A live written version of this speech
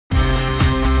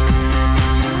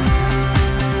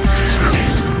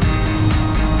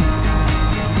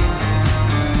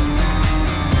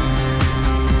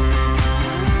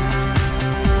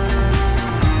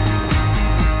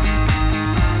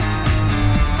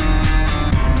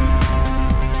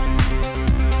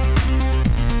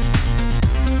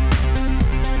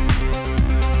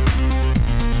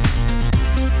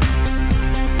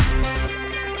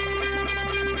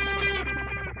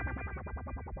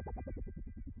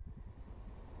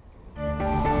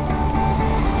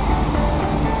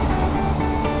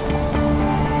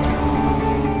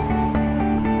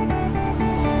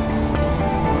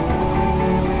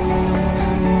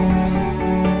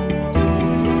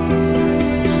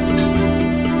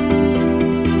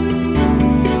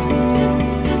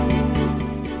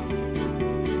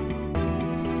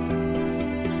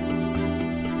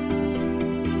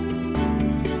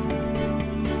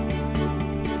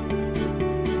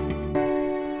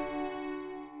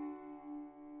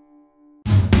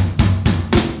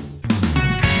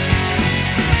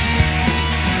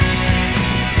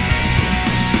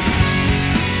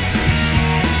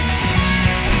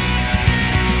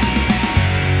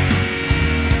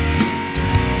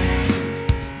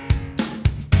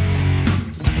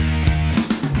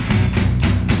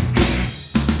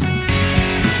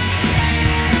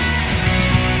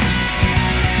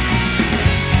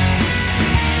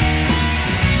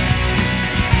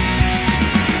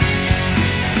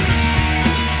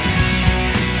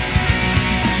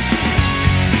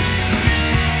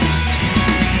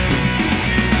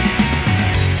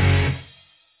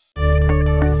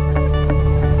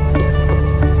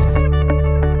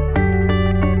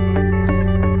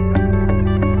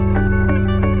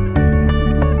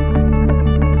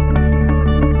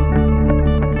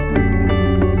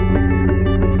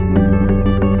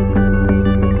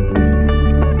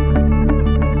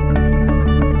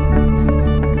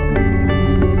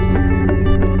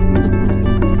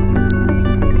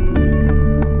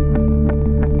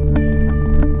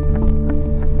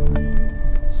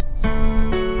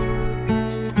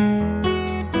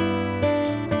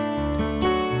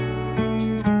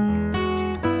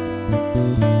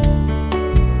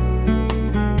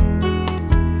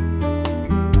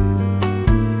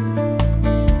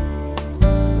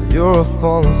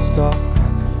falling star.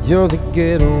 You're the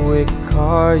getaway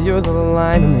car. You're the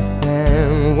line in the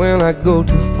sand when I go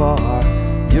too far.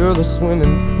 You're the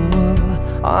swimming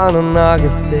pool on an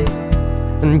August day,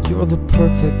 and you're the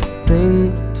perfect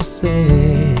thing to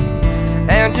say.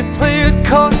 And you play it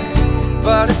coy,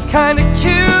 but it's kinda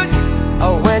cute.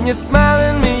 Oh, when you smile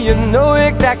at me, you know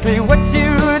exactly what you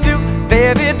do.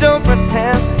 Baby, don't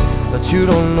pretend that you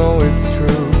don't know it's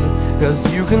true, 'cause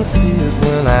you can see it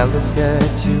when I look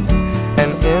at you.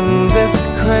 And in this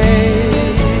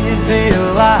crazy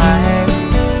life,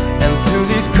 and through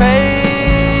these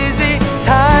crazy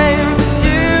times,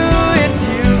 it's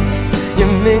you, you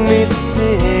make me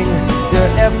sing.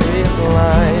 You're every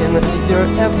line, you're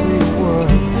every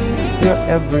word, you're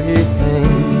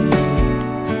everything.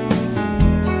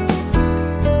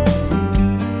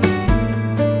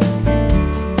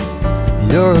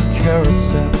 You're a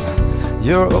carousel,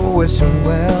 you're always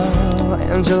well,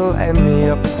 and you light me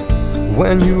up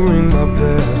when you ring my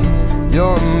bell.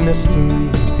 You're a mystery,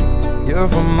 you're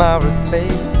from outer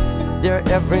space, you're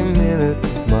every minute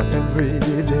of my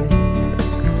everyday.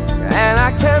 And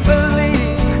I can't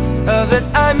believe that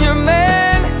I'm your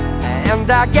man, and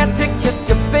I get to kiss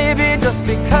you, baby, just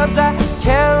because I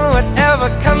can. Whatever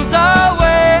comes our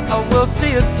way, I will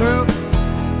see it through,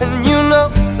 and you know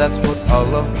that's what our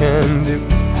love can do.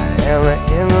 And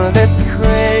in this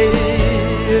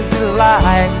crazy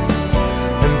life,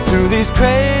 and through these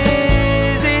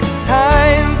crazy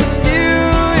times,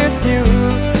 it's you,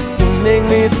 you make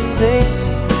me sing.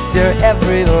 You're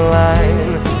every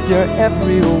line, you're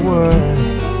every word,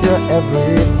 you're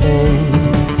everything.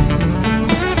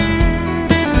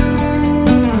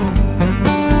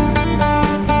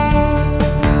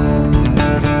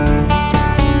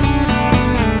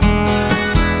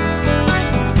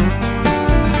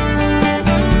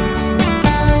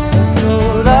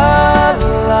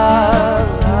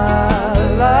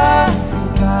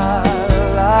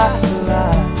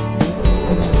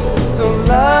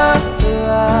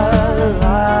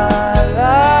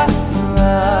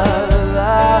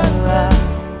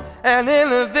 And in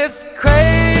this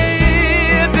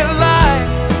crazy life,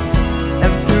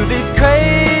 and through these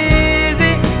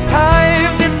crazy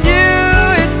times, it's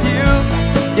you,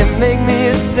 you make me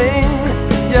sing.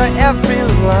 You're every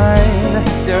line,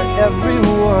 you're every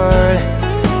word,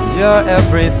 you're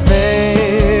everything.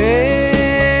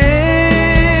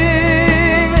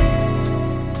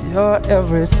 You're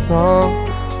every song,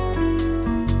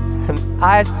 and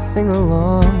I sing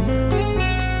along,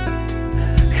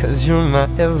 'cause you're my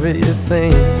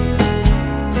everything.